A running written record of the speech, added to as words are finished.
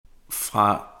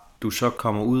fra du så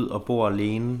kommer ud og bor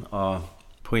alene, og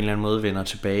på en eller anden måde vender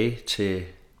tilbage til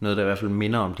noget, der i hvert fald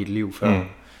minder om dit liv før.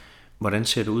 Hvordan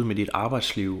ser det ud med dit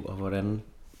arbejdsliv, og hvordan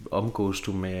omgås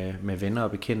du med venner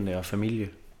og bekendte og familie?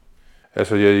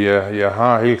 Altså, jeg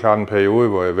har helt klart en periode,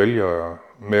 hvor jeg vælger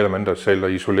mere eller mindre selv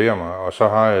at isolere mig, og så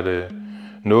har jeg det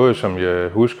noget, som jeg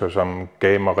husker, som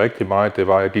gav mig rigtig meget, det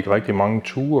var, at jeg gik rigtig mange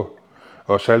ture,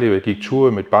 og særligt jeg gik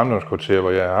ture i mit barndomskvarter,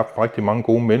 hvor jeg har haft rigtig mange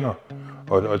gode minder,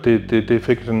 og det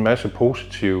fik sådan en masse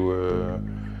positive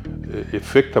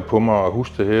effekter på mig at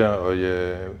huske det her, og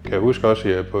jeg kan huske også,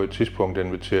 at jeg på et tidspunkt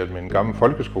inviterede min gamle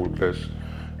folkeskoleklasse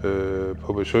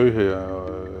på besøg her,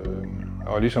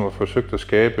 og ligesom har forsøgt at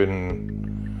skabe en,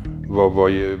 hvor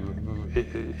jeg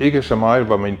ikke så meget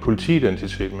var min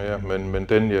politiidentitet mere, men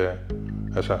den jeg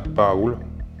altså bare Ole.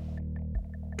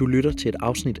 Du lytter til et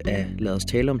afsnit af Lad os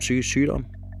tale om psykisk sygdom,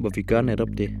 hvor vi gør netop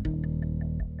det.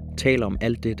 Taler om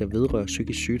alt det, der vedrører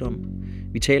psykisk sygdom.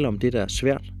 Vi taler om det, der er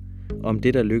svært, og om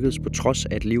det, der lykkedes på trods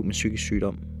af et liv med psykisk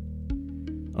sygdom.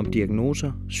 Om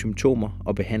diagnoser, symptomer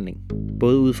og behandling,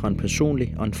 både ud fra en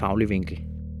personlig og en faglig vinkel.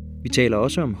 Vi taler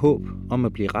også om håb, om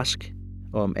at blive rask,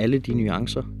 og om alle de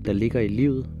nuancer, der ligger i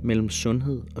livet mellem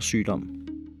sundhed og sygdom.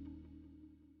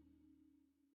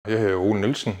 Jeg hedder Ole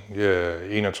Nielsen, jeg er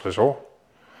 61 år,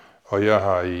 og jeg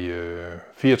har i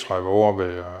 34 år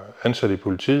været ansat i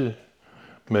politiet,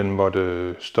 men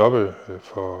måtte stoppe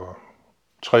for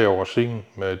 3 år siden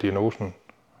med diagnosen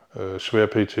svær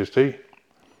PTSD,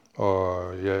 og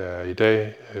jeg er i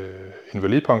dag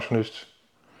invalidpensionist,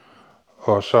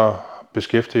 og så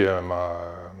beskæftiger jeg mig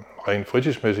rent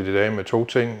fritidsmæssigt i dag med 2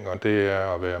 ting, og det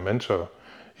er at være mentor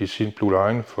i sin Blue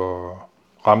Line for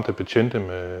ramte betjente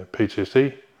med PTSD,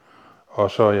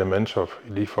 og så er jeg mentor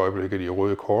lige for øjeblikket i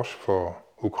Røde Kors for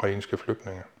ukrainske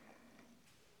flygtninge.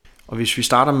 Og hvis vi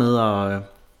starter med at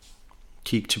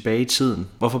kigge tilbage i tiden,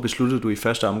 hvorfor besluttede du i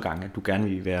første omgang, at du gerne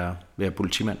ville være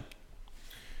politimand?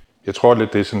 Jeg tror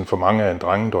lidt, det er sådan for mange af en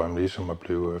drengedrøm, ligesom at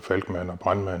blive falkmand og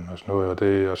brandmand og sådan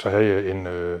noget. Og så havde jeg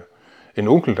en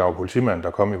onkel, der var politimand,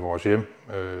 der kom i vores hjem.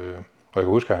 Og jeg kan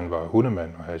huske, at han var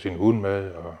hundemand og havde sin hund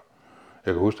med. Og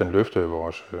jeg kan huske, at den løftede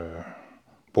vores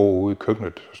bord ude i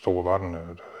køkkenet, så stor var den.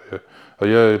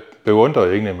 Og jeg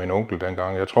beundrede egentlig min onkel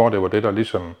dengang. Jeg tror, det var det, der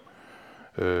ligesom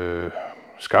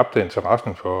skabte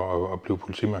interessen for at blive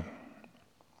politimand.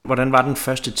 Hvordan var den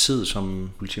første tid som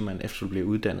politimand, efter du blev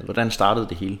uddannet? Hvordan startede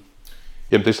det hele?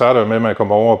 Jamen det startede med, at jeg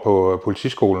kom over på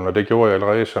politiskolen, og det gjorde jeg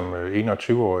allerede som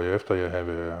 21-årig, efter jeg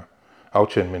havde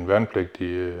aftjent min værnepligt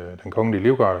i den kongelige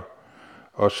livgarde.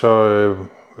 Og så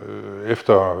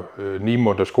efter 9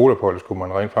 måneder skoleophold skulle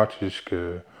man rent faktisk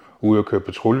ud og køre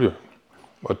patrulje.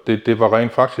 Og det var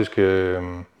rent faktisk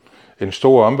en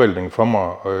stor omvæltning for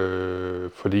mig,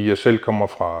 fordi jeg selv kommer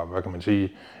fra, hvad kan man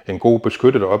sige, en god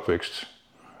beskyttet opvækst,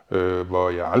 hvor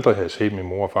jeg aldrig havde set min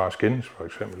mor og far skændes, for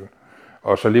eksempel.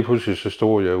 Og så lige pludselig så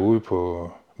stod jeg ude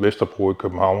på Vesterbro i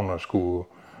København og skulle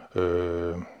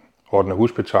ordne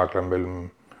husspektakler mellem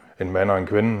en mand og en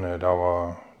kvinde,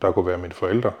 der kunne være mine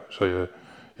forældre. Så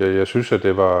jeg synes, at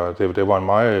det var en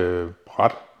meget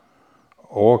brat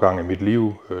overgang i mit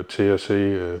liv til at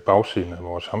se bagsiden af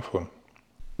vores samfund.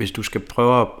 Hvis du skal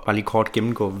prøve at bare lige kort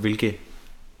gennemgå, hvilke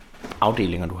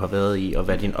afdelinger du har været i, og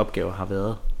hvad din opgave har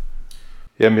været.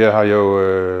 Jamen, jeg har jo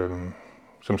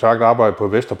som sagt arbejdet på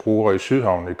Vesterbro og i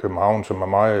Sydhavn i København, som er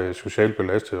meget socialt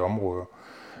belastede områder.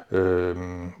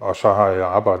 Og så har jeg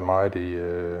arbejdet meget i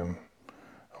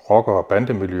rocker- og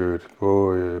bandemiljøet,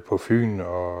 både på Fyn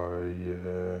og i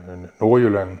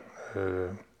Nordjylland.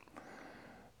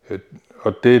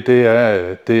 Og det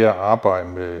er at arbejde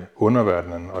med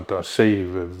underverdenen og at se,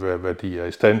 hvad de er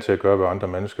i stand til at gøre ved andre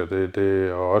mennesker. Det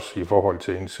er også i forhold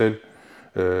til en selv.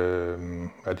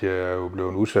 At jeg er jo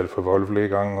blevet udsat for vold flere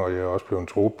gange, og jeg er også blevet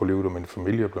truet på livet, og min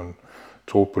familie er blevet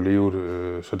truet på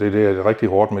livet. Så det er et rigtig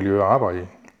hårdt miljø at arbejde i.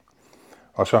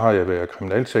 Og så har jeg været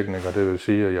kriminaltekniker, det vil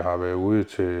sige, at jeg har været ude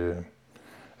til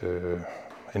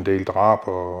en del drab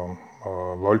og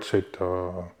voldtægt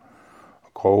og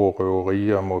grove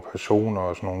røverier mod personer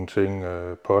og sådan nogle ting,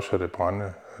 påsatte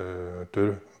brande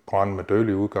med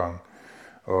dødelig udgang.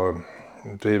 Og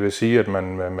det vil sige, at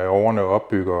man med årene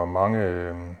opbygger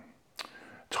mange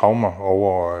traumer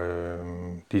over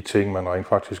de ting, man rent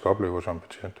faktisk oplever som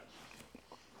betjent.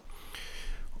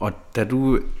 Og da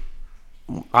du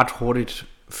ret hurtigt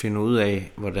finder ud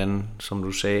af, hvordan, som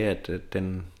du sagde, at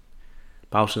den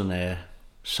bagsiden af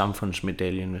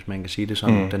samfundsmedaljen, hvis man kan sige det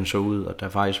sådan, den så ud, og der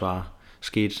faktisk var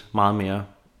sket meget mere,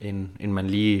 end man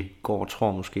lige går og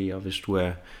tror måske, og hvis du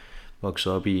er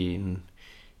vokset op i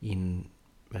en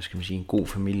hvad skal man sige, en god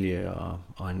familie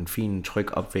og en fin,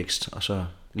 tryg opvækst, og så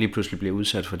lige pludselig bliver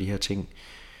udsat for de her ting.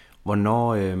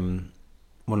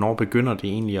 Hvornår begynder det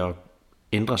egentlig at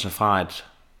ændre sig fra, at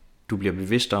du bliver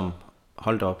bevidst om,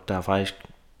 hold op, der er faktisk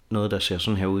noget, der ser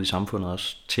sådan her ud i samfundet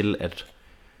også, til at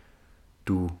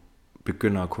du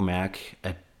begynder at kunne mærke,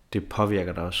 at det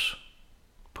påvirker dig også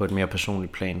på et mere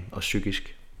personligt plan og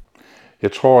psykisk?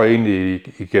 Jeg tror egentlig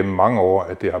igennem mange år,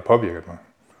 at det har påvirket mig.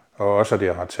 Og også, at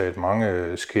jeg har taget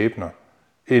mange skæbner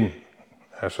ind.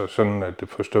 Altså sådan at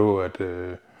forstå, at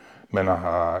man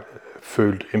har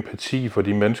følt empati for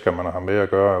de mennesker, man har med at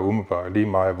gøre, umiddelbart lige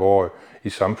meget, hvor i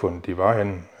samfundet de var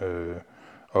henne.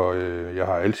 Jeg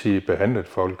har altid behandlet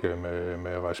folk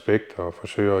med respekt og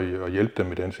forsøger at hjælpe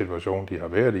dem i den situation, de har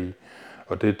været i.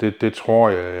 Og det tror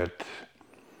jeg,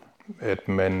 at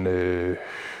man,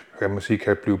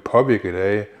 kan blive påvirket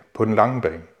af på den lange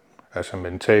bane, altså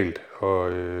mentalt.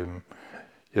 Og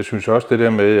jeg synes også det der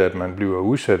med, at man bliver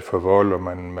udsat for vold, og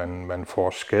man får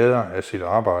skader af sit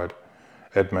arbejde,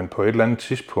 at man på et eller andet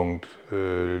tidspunkt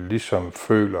ligesom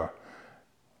føler,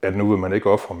 at nu vil man ikke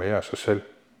ofre mere af sig selv.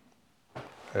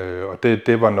 Og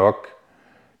det var nok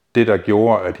det, der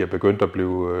gjorde, at jeg begyndte at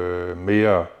blive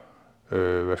mere,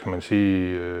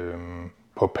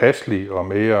 påpasselig og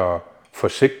mere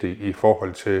forsigtig i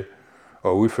forhold til at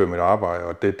udføre mit arbejde,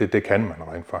 og det kan man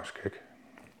rent faktisk ikke.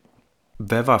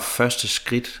 Hvad var første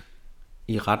skridt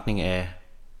i retning af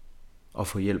at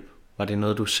få hjælp? Var det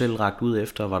noget, du selv rakte ud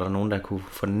efter? Var der nogen, der kunne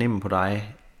fornemme på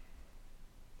dig,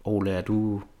 Ole, er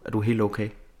du helt okay?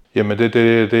 Jamen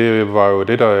det var jo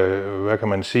det, der,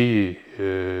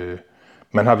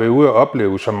 man har været ude at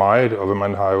opleve så meget, og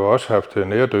man har jo også haft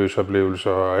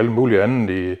nærdødsoplevelser og alt muligt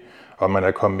andet, og man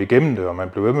er kommet igennem det, og man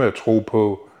blev ved med at tro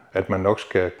på, at man nok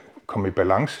skal komme i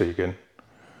balance igen.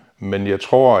 Men jeg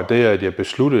tror, at det, at jeg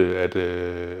besluttede, at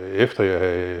efter jeg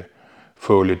havde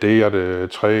fået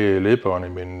lederet 3 ledbånd i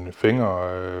mine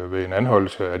fingre ved en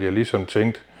anholdelse, at jeg ligesom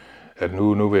tænkte, at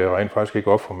nu vil jeg rent faktisk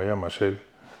ikke ofre mere af mig selv.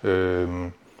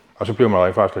 Og så bliver man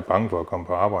rent faktisk lidt bange for at komme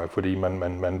på arbejde, fordi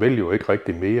man vil jo ikke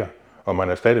rigtig mere, og man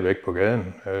er stadigvæk på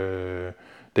gaden.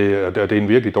 Det er en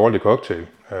virkelig dårlig cocktail,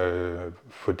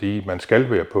 fordi man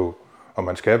skal være på, og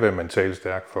man skal være mentalt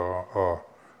stærk for at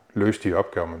løse de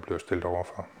opgaver, man bliver stillet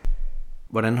overfor.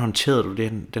 Hvordan håndterede du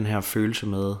den her følelse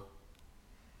med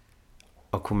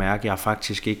at kunne mærke, at jeg er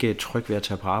faktisk ikke tryg ved at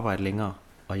tage på arbejde længere,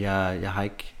 og jeg har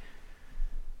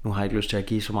ikke lyst til at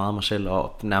give så meget af mig selv,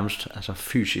 og nærmest altså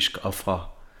fysisk ofre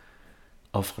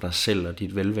dig selv og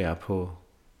dit velvære på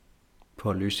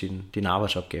at løse din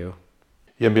arbejdsopgave?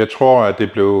 Jamen jeg tror, at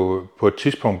det på et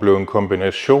tidspunkt blev en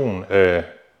kombination af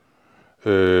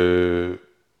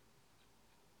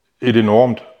et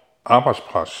enormt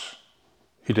arbejdspres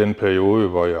i den periode,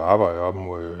 hvor jeg arbejdede op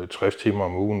mod 60 timer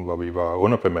om ugen, hvor vi var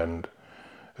underbemandet,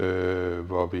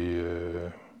 hvor vi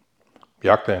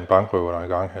jagtede en bankrøver, der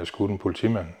engang havde skudt en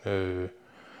politimand.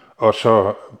 Og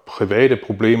så private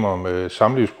problemer med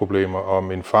samlivsproblemer, og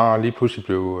min far lige pludselig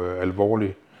blev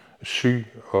alvorligt syg,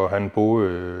 og han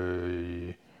boede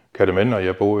i Kataminde, og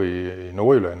jeg boede i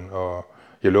Nordjylland, og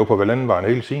jeg lå på Valandenvejen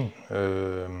hele tiden.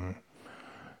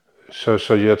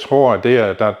 Så jeg tror, at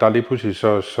der lige pludselig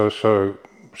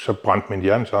så brændte min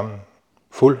hjerne sammen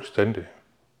fuldstændig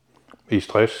i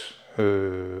stress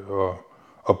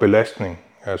og belastning.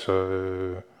 Altså,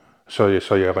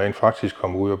 så jeg rent faktisk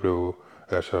kom ud og blev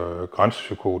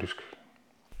grænsepsykotisk.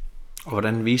 Og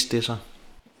hvordan viste det sig?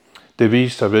 Det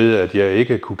viste sig ved, at jeg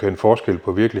ikke kunne kende forskel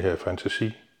på virkelighed og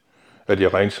fantasi. At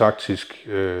jeg rent faktisk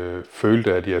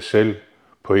følte, at jeg selv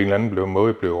på en eller anden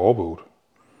måde blev overvåget.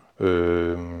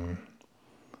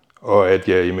 Og at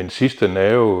jeg i min sidste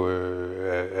nerve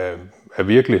af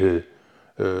virkelighed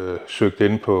søgte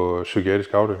ind på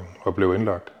psykiatrisk afdeling og blev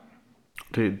indlagt.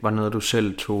 Det var noget, du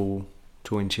selv tog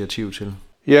initiativ til?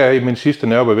 Ja, i min sidste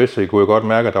nervebevidsthed kunne jeg godt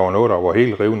mærke, at der var noget, der var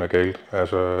helt rivende galt.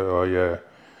 Altså,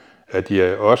 at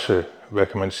jeg også,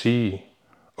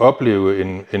 oplevede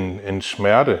en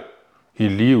smerte i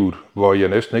livet, hvor jeg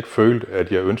næsten ikke følte,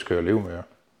 at jeg ønskede at leve mere.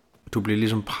 Du blev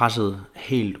ligesom presset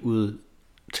helt ud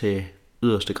til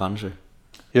yderste grænse?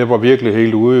 Jeg var virkelig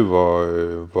helt ude,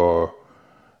 hvor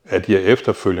at jeg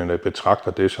efterfølgende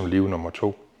betragter det som liv nummer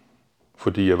 2.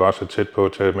 Fordi jeg var så tæt på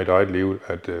at tage mit eget liv,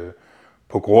 at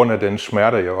på grund af den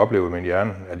smerte, jeg oplevede i min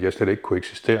hjerne, at jeg slet ikke kunne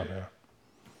eksistere mere.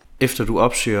 Efter du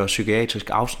opsøger psykiatrisk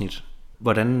afsnit,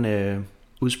 hvordan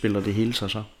udspiller det hele sig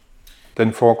så?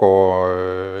 Den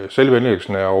foregår, selve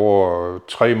indlæggelsen er over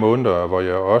 3 måneder, hvor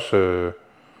jeg også,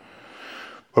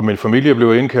 og min familie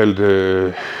blev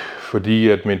indkaldt, fordi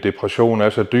at min depression er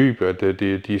så dyb, at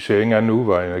de ser ingen anden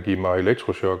udvej end at give mig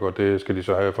elektrochok, og det skal de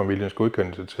så have familiens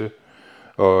godkendelse til.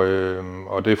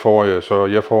 Og det får jeg så.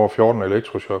 Jeg får 14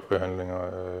 elektrochokbehandlinger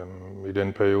i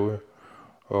den periode,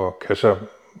 og kan så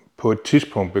på et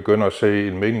tidspunkt begynder at se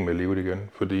en mening med livet igen,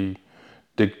 fordi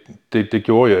det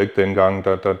gjorde jeg ikke dengang.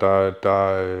 Der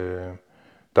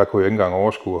kunne jeg ikke engang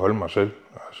overskue at holde mig selv.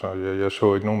 Altså, jeg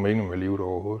så ikke nogen mening med livet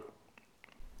overhovedet.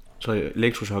 Så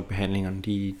elektrochokbehandlingerne,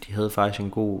 de havde faktisk en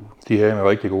god... De havde en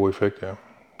rigtig god effekt, ja.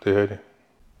 Det havde de.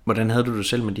 Hvordan havde du det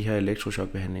selv med de her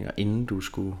elektrochokbehandlinger, inden du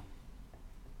skulle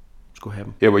have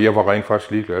dem? Jeg var rent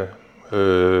faktisk ligeglad.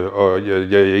 Og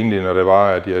jeg egentlig, når det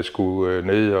var, at jeg skulle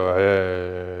ned og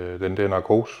have den der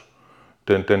narkose,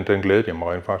 den glædede jeg mig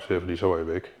rent faktisk til, fordi så var jeg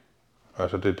væk.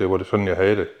 Altså det var det sådan, jeg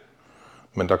havde det.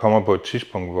 Men der kommer på et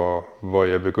tidspunkt, hvor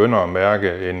jeg begynder at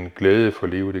mærke en glæde for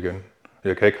livet igen.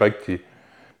 Jeg kan ikke rigtig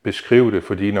beskrive det,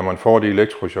 fordi når man får det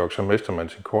elektrochok, så mister man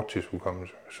sin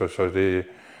korttidshukommelse. Så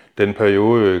den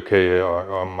periode kan jeg,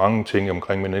 og mange ting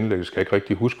omkring min indlæggelse, kan jeg ikke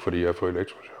rigtig huske, fordi jeg har fået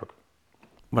elektrochok.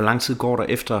 Hvor lang tid går der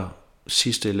efter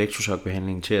sidste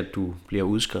elektrochokbehandling til, at du bliver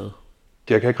udskrevet?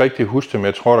 Jeg kan ikke rigtig huske det, men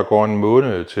jeg tror, der går en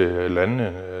måned til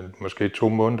halvanden, måske 2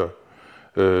 måneder,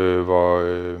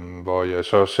 hvor jeg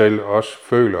så selv også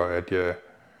føler, at jeg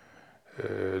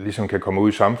ligesom kan komme ud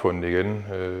i samfundet igen,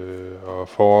 og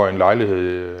får en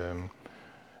lejlighed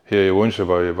her i Odense,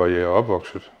 hvor jeg er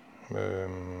opvokset,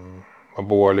 og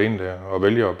bor alene der, og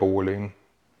vælger at bo alene.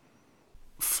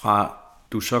 Fra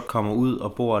du så kommer ud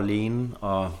og bor alene,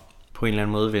 og på en eller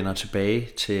anden måde vender tilbage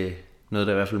til noget,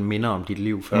 der i hvert fald minder om dit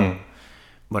liv før.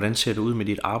 Hvordan ser det ud med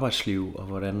dit arbejdsliv, og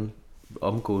hvordan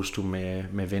omgås du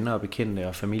med venner og bekendte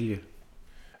og familie?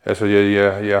 Altså,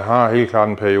 jeg har helt klart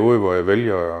en periode, hvor jeg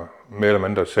vælger mere eller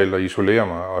mindre selv at isolere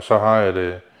mig, og så har jeg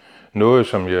det noget,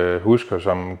 som jeg husker,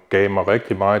 som gav mig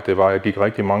rigtig meget, det var, at jeg gik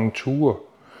rigtig mange ture,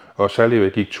 og særligt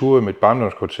jeg gik ture i mit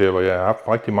barndomskvarter, hvor jeg har haft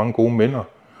rigtig mange gode minder,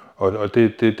 og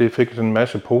det fik sådan en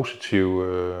masse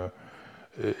positive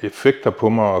effekter på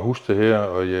mig at huske det her,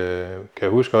 og jeg kan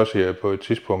huske også, at jeg på et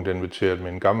tidspunkt inviterede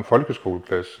min gamle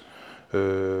folkeskoleklasse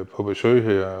på besøg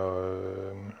her,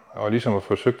 og ligesom har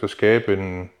forsøgt at skabe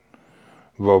en,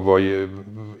 hvor jeg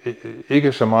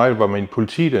ikke så meget var min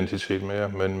politiidentitet mere,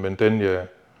 men den jeg,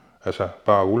 altså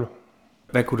bare Ole.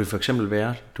 Hvad kunne det for eksempel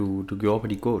være, du gjorde på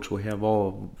de gåture her?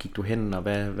 Hvor gik du hen, og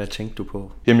hvad tænkte du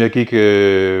på? Jamen, jeg gik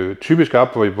typisk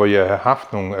op, hvor jeg havde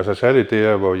haft nogle, altså særligt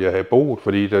der, hvor jeg havde boet,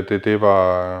 fordi det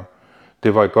var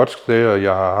et godt sted, og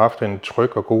jeg har haft en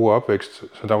tryg og god opvækst,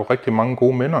 så der var rigtig mange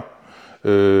gode minder.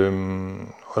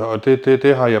 Og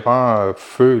det har jeg bare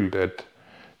følt, at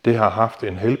det har haft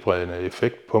en helbredende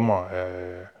effekt på mig.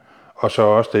 Og så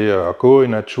også det at gå i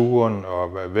naturen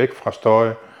og være væk fra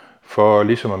støj, for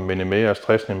ligesom at minimere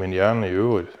stressen i min hjerne i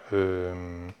øvrigt.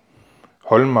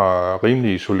 Holde mig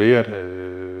rimelig isoleret,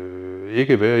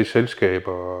 ikke være i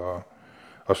selskaber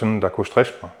og sådan, der kunne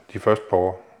stresse mig de første par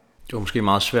år. Det var måske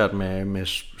meget svært med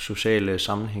sociale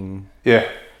sammenhænge. Ja,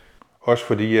 også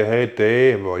fordi jeg havde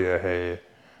dage,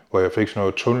 hvor jeg fik sådan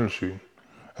noget tunnelsyn.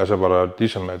 Altså hvor der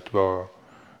ligesom,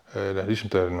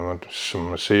 når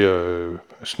man ser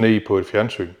sne på et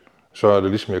fjernsyn, så er det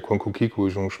ligesom, jeg kun kunne kigge ud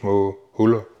i sådan nogle små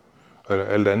huller.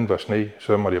 Alt andet var sne,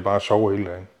 så måtte jeg bare sove hele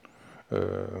dagen.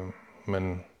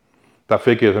 Men der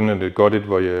fik jeg sådan et godt et,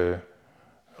 hvor jeg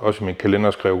også i min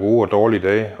kalender skrev gode og dårlige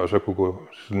dage, og så kunne gå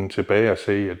sådan tilbage og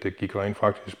se, at det gik rent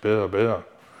faktisk bedre og bedre.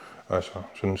 Altså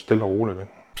sådan stille og roligt.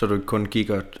 Så du ikke kun gik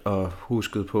og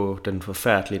huskede på den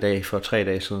forfærdelige dag for 3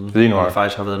 dage siden, hvor der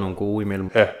faktisk har været nogle gode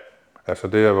imellem? Ja, altså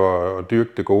det var at dyrke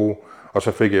det gode. Og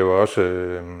så fik jeg jo også,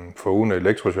 foruden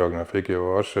elektrochokken, fik jeg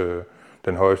jo også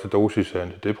den højeste dosis af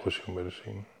antidepressiv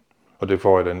medicin. Og det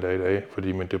får jeg den dag i dag,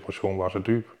 fordi min depression var så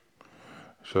dyb.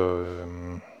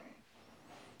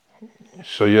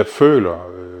 Så jeg føler,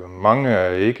 mange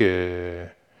er ikke,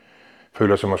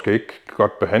 føler sig måske ikke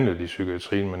godt behandlet i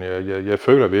psykiatrien, men jeg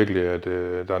føler virkelig, at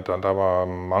der var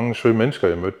mange søde mennesker,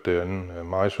 jeg mødte derinde.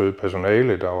 Meget søde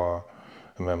personale, der var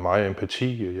med meget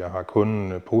empati. Jeg har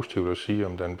kun positivt at sige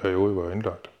om den periode, hvor jeg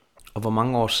indlagt. Og hvor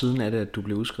mange år siden er det, at du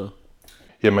blev udskrevet?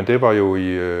 Jamen det var jo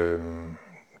i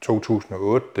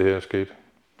 2008, det her skete.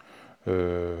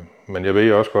 Men jeg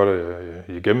ved også godt, at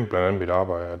igennem blandt andet mit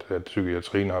arbejde, at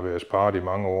psykiatrien har været sparet i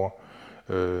mange år.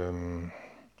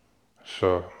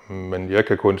 Men jeg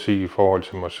kan kun sige i forhold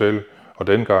til mig selv, og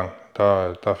dengang,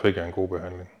 der fik jeg en god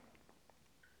behandling.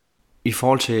 I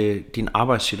forhold til din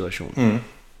arbejdssituation,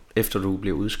 efter du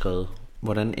blev udskrevet,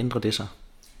 hvordan ændrer det sig?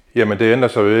 Jamen det ændrer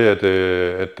sig ved,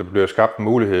 at der bliver skabt en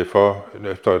mulighed for,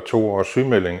 efter 2 års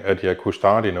sygemelding, at jeg kunne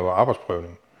starte i noget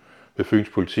arbejdsprøvning ved Fyns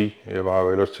Politi. Jeg var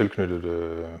jo ellers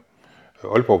tilknyttet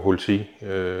Aalborg Politi.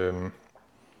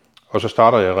 Og så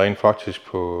starter jeg rent faktisk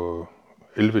på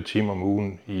 11 timer om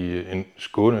ugen i en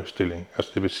skånestilling.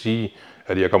 Altså det vil sige,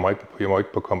 at jeg må ikke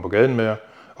komme på gaden mere,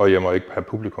 og jeg må ikke have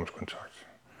publikumskontakt.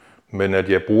 Men at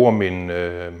jeg bruger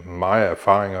mine meget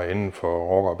erfaringer inden for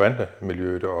rock- og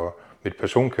bandemiljøet og mit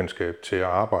personkendskab til at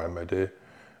arbejde med det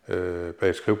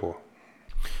bag skrivebord.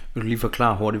 Vil du lige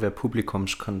forklare hurtigt, hvad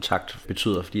publikumskontakt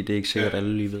betyder, fordi det er ikke sikkert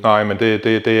alle lige ved. Nej, men det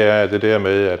er det der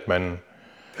med,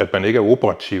 at man ikke er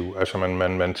operativ. Altså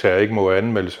man tager ikke mod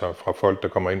anmeldelser fra folk, der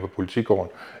kommer ind på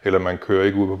politigården, eller man kører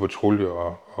ikke ud på patrulje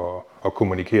og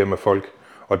kommunikerer med folk.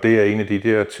 Og det er en af de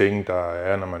der ting, der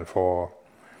er, når man får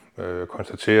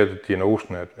konstateret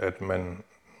diagnosen, at man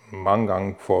mange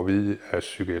gange får at vide af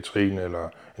psykiatrien eller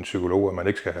en psykolog, at man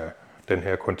ikke skal have den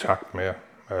her kontakt mere.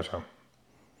 Altså.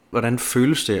 Hvordan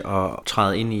føles det at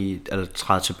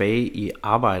træde tilbage i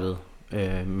arbejdet,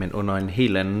 men under en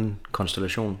helt anden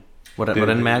konstellation?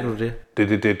 Hvordan mærker du det?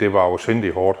 Det var jo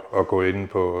sindssygt hårdt at gå ind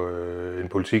på en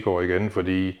politigård igen,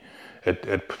 fordi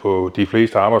at på de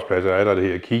fleste arbejdspladser er der det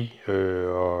hierarki,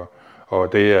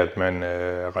 og det, at man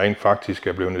rent faktisk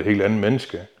er blevet et helt andet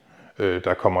menneske,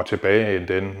 der kommer tilbage end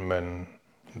den, man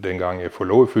dengang jeg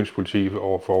forlod Fyns politi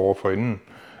år for inden,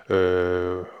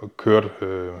 kørte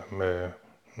med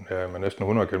næsten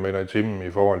 100 km i timen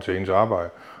i forhold til ens arbejde,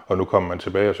 og nu kommer man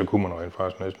tilbage, og så kunne man rent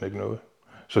faktisk næsten ikke noget.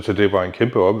 Så det var en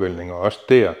kæmpe opvæltning, og også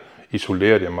der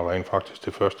isolerede jeg mig rent faktisk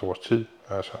det første års tid.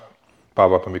 Altså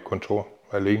bare var på mit kontor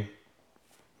alene.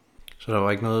 Så der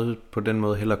var ikke noget på den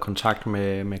måde heller kontakt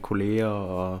med kolleger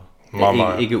og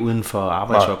ikke uden for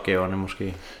arbejdsopgaverne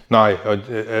måske? Nej, og,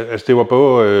 altså det var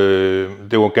både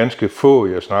det var ganske få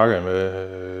jeg snakkede med.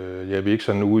 Jeg var ikke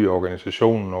sådan ude i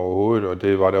organisationen overhovedet, og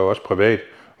det var der også privat,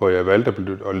 hvor jeg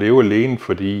valgte at leve alene,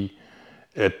 fordi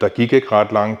at der gik ikke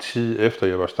ret lang tid efter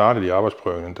jeg var startet i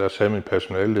arbejdsprøvningen, der sagde min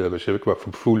personaleleder, at hvis jeg ikke var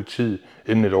for fuld tid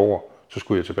inden et år, så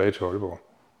skulle jeg tilbage til Aalborg.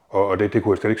 Og det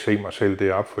kunne jeg slet ikke se mig selv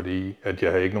derop, fordi at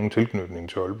jeg havde ikke nogen tilknytning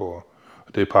til Aalborg.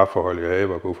 Og det parforhold, jeg havde,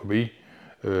 var gået forbi.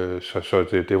 Så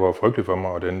det var frygteligt for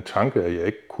mig, og den tanke, at jeg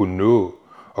ikke kunne nå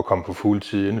at komme på fuld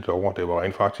tid inden et år, det var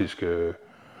rent faktisk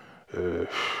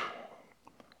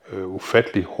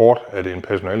ufattelig hårdt, at en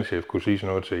personalechef kunne sige sådan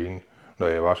noget til en, når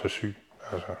jeg var så syg.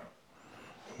 Altså.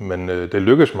 Men det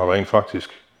lykkedes mig rent faktisk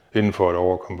inden for et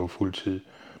år at komme på fuld tid.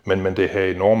 Men det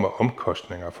havde enorme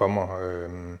omkostninger for mig.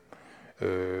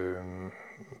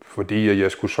 Fordi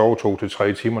jeg skulle sove 2 til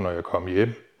 3 timer, når jeg kom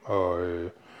hjem.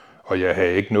 Og jeg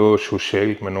havde ikke noget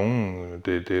socialt med nogen.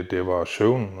 Det var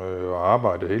søvn og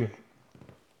arbejde hele.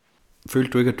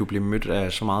 Følte du ikke, at du blev mødt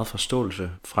af så meget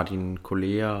forståelse fra dine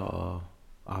kolleger og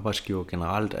arbejdsgiver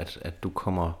generelt, at du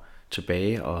kommer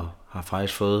tilbage og har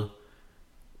faktisk fået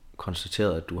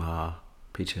konstateret, at du har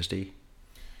PTSD?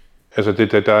 Altså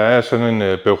der er sådan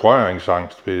en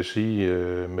berøringsangst, vil jeg sige,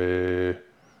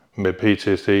 med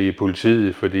PTSD i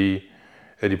politiet, fordi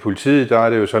at i politiet, der er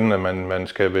det jo sådan, at man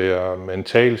skal være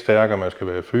mentalt stærk, og man skal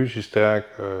være fysisk stærk,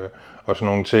 og sådan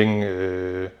nogle ting.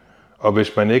 Og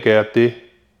hvis man ikke er det,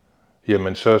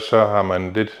 jamen så har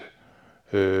man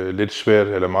lidt svært,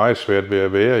 eller meget svært ved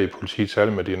at være i politiet,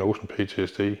 særligt med diagnosen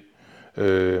PTSD.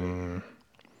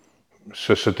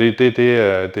 Så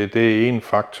det er en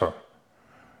faktor.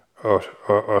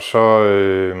 Og så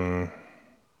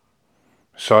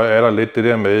er der lidt det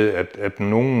der med, at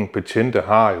nogle betjente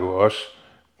har jo også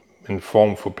en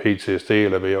form for PTSD,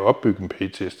 eller ved at opbygge en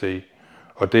PTSD,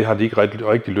 og det har de ikke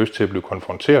rigtig lyst til at blive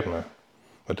konfronteret med.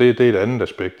 Og det er et andet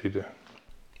aspekt i det.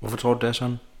 Hvorfor tror du, det er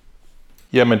sådan?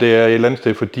 Jamen det er et eller andet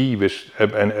sted, fordi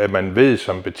at man ved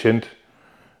som betjent,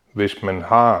 hvis man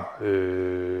har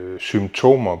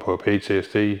symptomer på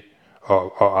PTSD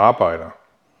og arbejder,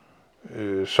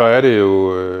 så er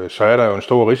der jo en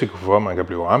stor risiko for, at man kan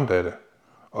blive ramt af det.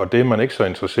 Og det er man ikke så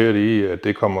interesseret i, at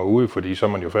det kommer ud, fordi så er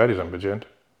man jo færdig som betjent.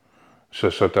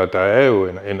 Så der er jo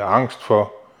en angst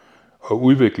for at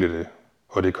udvikle det,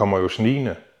 og det kommer jo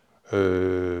snigende.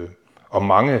 Og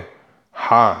mange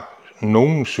har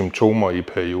nogle symptomer i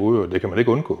perioder, det kan man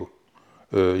ikke undgå,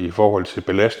 i forhold til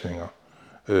belastninger.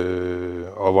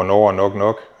 Og hvornår er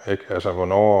nok, ikke? Altså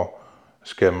hvornår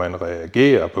skal man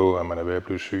reagere på, at man er ved at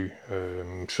blive syg.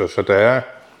 Så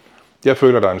jeg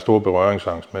føler, der er en stor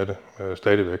berøringsangst med det,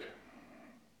 stadigvæk,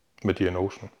 med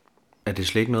diagnosen. Er det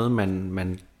slet ikke noget,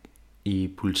 man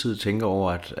i politiet tænker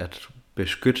over, at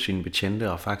beskytte sine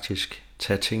betjente og faktisk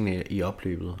tage tingene i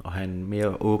opløbet og have en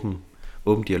mere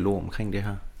åben dialog omkring det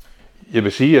her? Jeg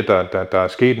vil sige, at der er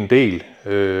sket en del,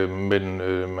 men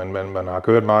man har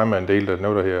kørt meget med en del, der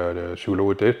noget der her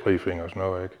psykolog i debriefing og sådan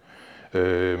noget, ikke?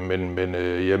 Men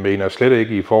jeg mener slet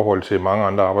ikke i forhold til mange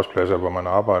andre arbejdspladser, hvor man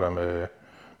arbejder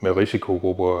med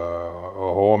risikogrupper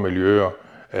og hårde miljøer,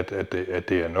 at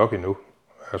det er nok endnu.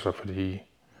 Altså fordi,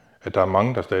 at der er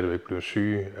mange, der stadigvæk bliver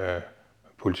syge af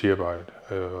politiarbejdet.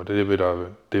 Og det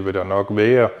vil der nok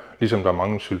være, ligesom der er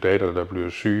mange soldater, der bliver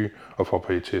syge og får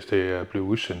PTSD af at blive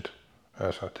udsendt.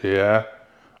 Altså, det er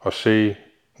at se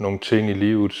nogle ting i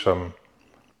livet, som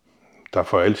der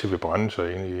for altid vil brænde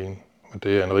sig ind i en. Og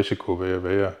det er en risiko ved at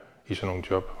være i sådan nogle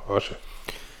job også.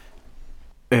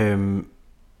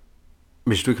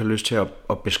 Hvis du ikke har lyst til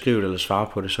at beskrive det eller svare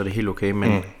på det, så er det helt okay,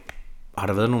 men er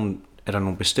der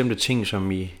nogle bestemte ting,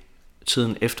 som i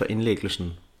tiden efter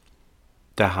indlæggelsen,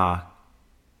 der har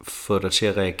fået dig til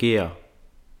at reagere,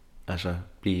 altså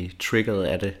blive triggeret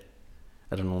af det?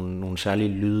 Er der nogle særlige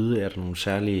lyde, er der nogle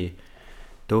særlige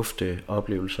dufte,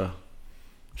 oplevelser,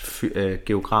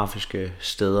 geografiske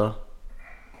steder?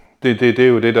 Det er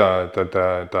jo det,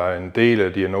 der er en del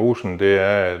af diagnosen, det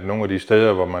er, at nogle af de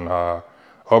steder, hvor man har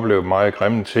oplevet meget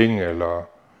grimme ting,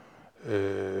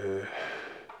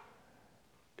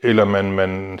 eller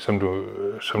man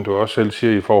som du også selv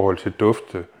siger i forhold til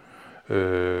dufte,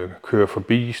 kører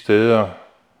forbi steder,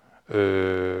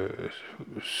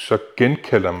 så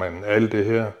genkalder man alt det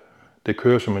her. Det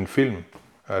kører som en film.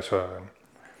 Altså,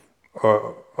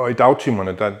 og i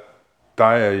dagtimerne, der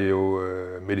er jeg jo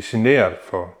medicineret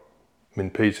for min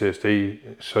PTSD,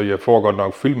 så jeg får godt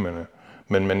nok filmene,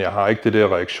 men jeg har ikke det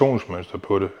der reaktionsmønster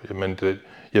på det. Men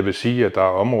jeg vil sige, at der er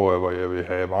områder, hvor jeg vil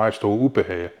have meget stor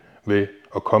ubehag ved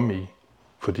at komme i,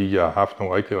 fordi jeg har haft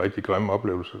nogle rigtig, rigtig grimme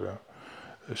oplevelser der.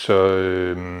 Så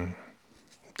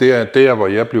det er der, hvor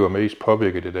jeg bliver mest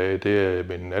påvirket i dag, det er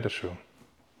min nattesøvn.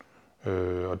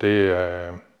 Og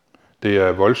det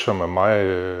er voldsomme,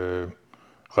 meget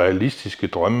realistiske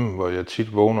drømme, hvor jeg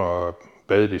tit vågner og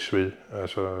badet i sved.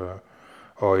 Altså,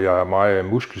 og jeg har meget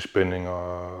muskelspænding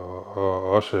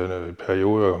og også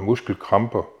perioder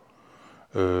muskelkramper.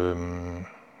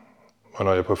 Og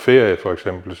når jeg er på ferie for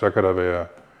eksempel, så kan der være,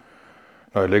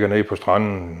 når jeg ligger nede på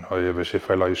stranden, og hvis jeg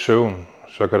falder i søvn,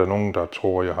 så kan der nogen, der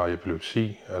tror, jeg har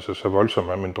epilepsi. Altså så voldsomt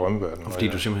er min drømmeverden. Fordi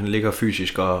du simpelthen ligger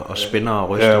fysisk og spænder og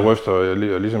ryster? Ja, jeg ryster, og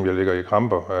ligesom jeg ligger i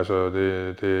kramper. Altså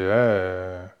det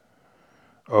er...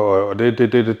 Og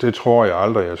det tror jeg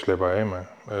aldrig, jeg slipper af med.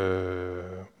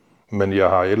 Men jeg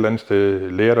har et eller andet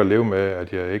sted lært at leve med,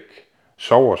 at jeg ikke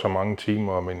sover så mange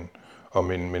timer, og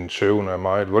min søvn er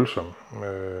meget voldsom.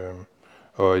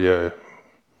 Og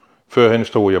førhen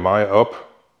stod jeg meget op,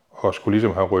 og skulle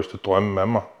ligesom have rystet drømmen af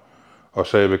mig, og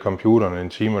sad ved computeren en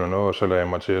time eller noget, og så lagde jeg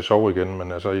mig til at sove igen.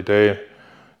 Men altså i dag,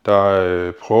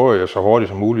 der prøver jeg så hurtigt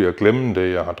som muligt at glemme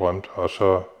det, jeg har drømt, og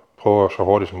så prøver jeg så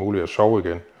hurtigt som muligt at sove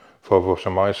igen, for at få så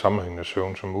meget sammenhængende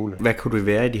søvn som muligt. Hvad kunne det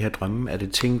være i de her drømme? Er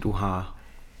det ting,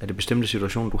 er det bestemte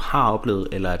situationer, du har oplevet,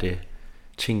 eller er det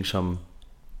ting, som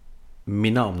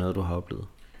minder om noget, du har oplevet?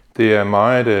 Det er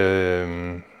meget...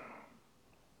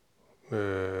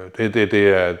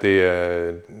 Det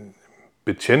er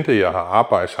betjente, jeg har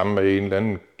arbejdet sammen med i en eller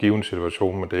anden given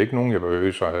situation, men det er ikke nogen, jeg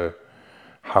behøver at have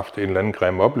haft en eller anden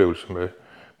grim oplevelse med.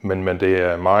 Men det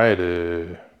er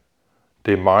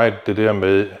meget det der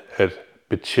med, at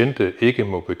betjente ikke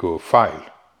må begå fejl,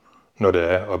 når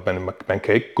det er, og man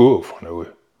kan ikke gå for noget.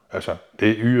 Altså, det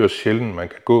er yderst sjældent, man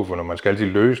kan gå for noget, man skal altid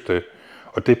løse det.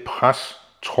 Og det pres,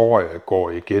 tror jeg,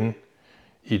 går igen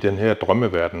i den her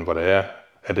drømmeverden, hvor det er,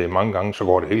 at det mange gange, så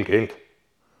går det helt galt.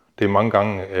 Det er mange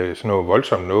gange sådan noget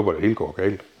voldsomt noget, hvor det hele går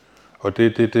galt. Og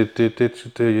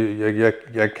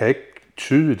jeg kan ikke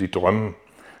tyde de drømme.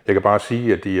 Jeg kan bare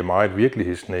sige, at de er meget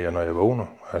virkelighedsnære, når jeg vågner.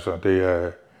 Altså,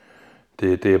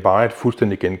 det er bare et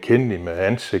fuldstændig genkendeligt med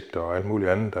ansigter og alt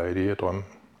muligt andet, der er i de her drømme.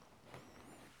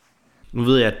 Nu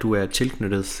ved jeg, at du er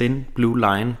tilknyttet Thin Blue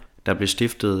Line, der blev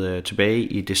stiftet tilbage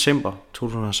i december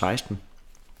 2016.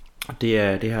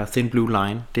 Det her Thin Blue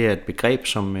Line, det er et begreb,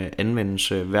 som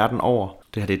anvendes verden over.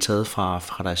 Det har det taget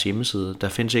fra deres hjemmeside. Der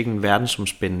findes ikke en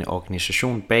verdensomspændende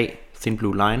organisation bag Thin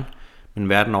Blue Line, men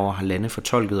verden over har lande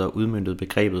fortolket og udmøntet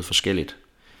begrebet forskelligt.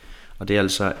 Og det er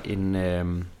altså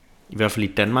i hvert fald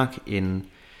i Danmark, en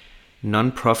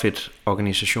non-profit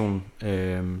organisation,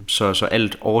 så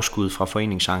alt overskud fra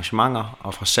foreningens arrangementer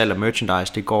og fra salg af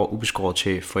merchandise, det går ubeskåret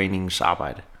til foreningens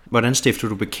arbejde. Hvordan stifter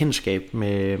du bekendtskab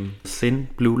med Thin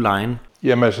Blue Line?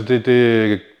 Jamen altså,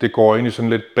 det går egentlig sådan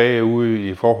lidt bagud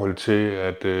i forhold til,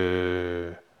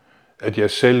 at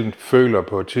jeg selv føler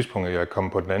på et tidspunkt, at jeg er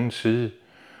kommet på den anden side,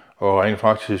 og rent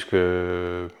faktisk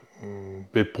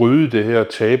vil bryde det her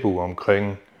tabu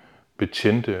omkring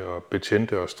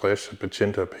betjente og stress, og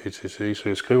betjente og PTSD. Så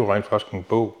jeg skriver rent faktisk en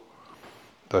bog,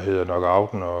 der hedder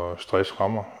Knockouten og stress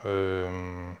rammer.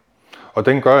 Og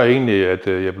den gør egentlig, at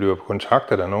jeg bliver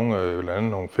kontaktet af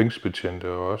nogle fængselsbetjente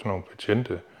og også nogle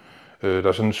betjente,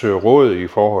 der sådan søger råd i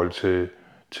forhold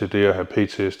til det at have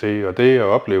PTSD. Og det jeg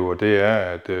oplever, det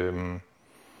er,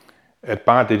 at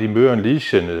bare det, de møder en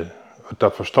ligesindede, der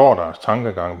forstår deres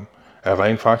tankegang, er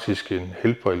rent faktisk en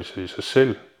helbredelse i sig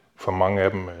selv for mange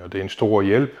af dem, og det er en stor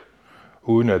hjælp.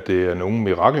 Uden at det er nogen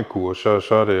mirakelkur,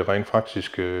 så er det rent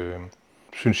faktisk,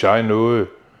 synes jeg, noget,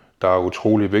 der er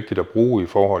utrolig vigtigt at bruge i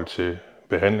forhold til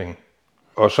behandling.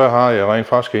 Og så har jeg rent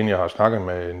faktisk en, jeg har snakket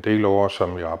med en del år,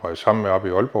 som jeg arbejder sammen med oppe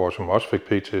i Aalborg, som også fik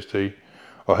PTSD.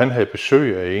 Og han havde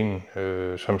besøg af en,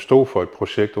 som stod for et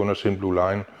projekt under sin Blue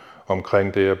Line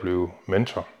omkring det at blive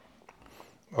mentor.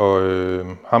 Og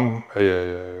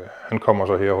han kommer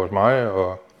så her hos mig,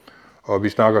 og vi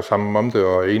snakker sammen om det,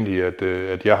 og egentlig,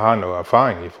 at jeg har noget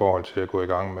erfaring i forhold til at gå i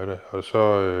gang med det. Og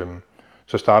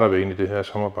så starter vi egentlig det her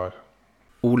samarbejde.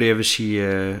 Ole, jeg vil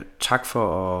sige tak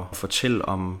for at fortælle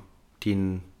om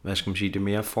din, det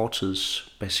mere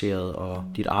fortidsbaserede og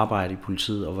dit arbejde i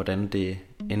politiet, og hvordan det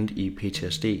endte i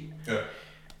PTSD. Ja.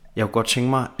 Jeg kunne godt tænke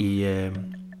mig i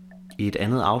et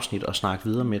andet afsnit at snakke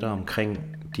videre med dig omkring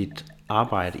dit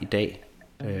arbejde i dag,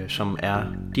 som er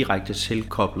direkte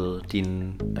tilkoblet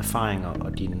dine erfaringer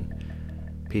og din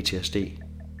PTSD.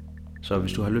 Så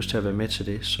hvis du har lyst til at være med til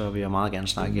det, så vil jeg meget gerne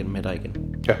snakke igen med dig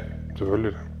igen. Ja,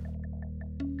 selvfølgelig.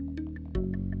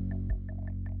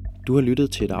 Du har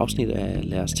lyttet til et afsnit af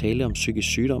Lad os tale om psykisk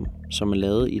sygdom, som er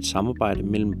lavet i et samarbejde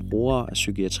mellem brugere af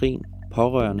psykiatrien,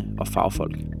 pårørende og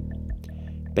fagfolk.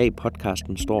 Bag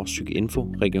podcasten står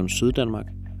PsykiInfo Region Syddanmark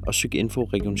og PsykiInfo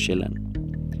Region Sjælland.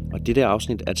 Og dette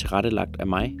afsnit er tilrettelagt af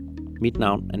mig. Mit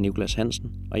navn er Nicolas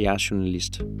Hansen, og jeg er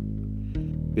journalist.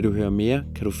 Vil du høre mere,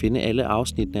 kan du finde alle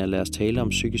afsnittene af Lad os tale om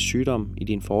psykisk sygdom i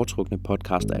din foretrukne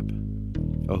podcast-app.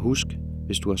 Og husk,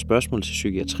 hvis du har spørgsmål til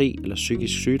psykiatri eller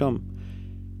psykisk sygdom,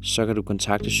 så kan du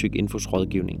kontakte PsykiInfos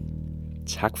rådgivning.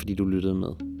 Tak fordi du lyttede med.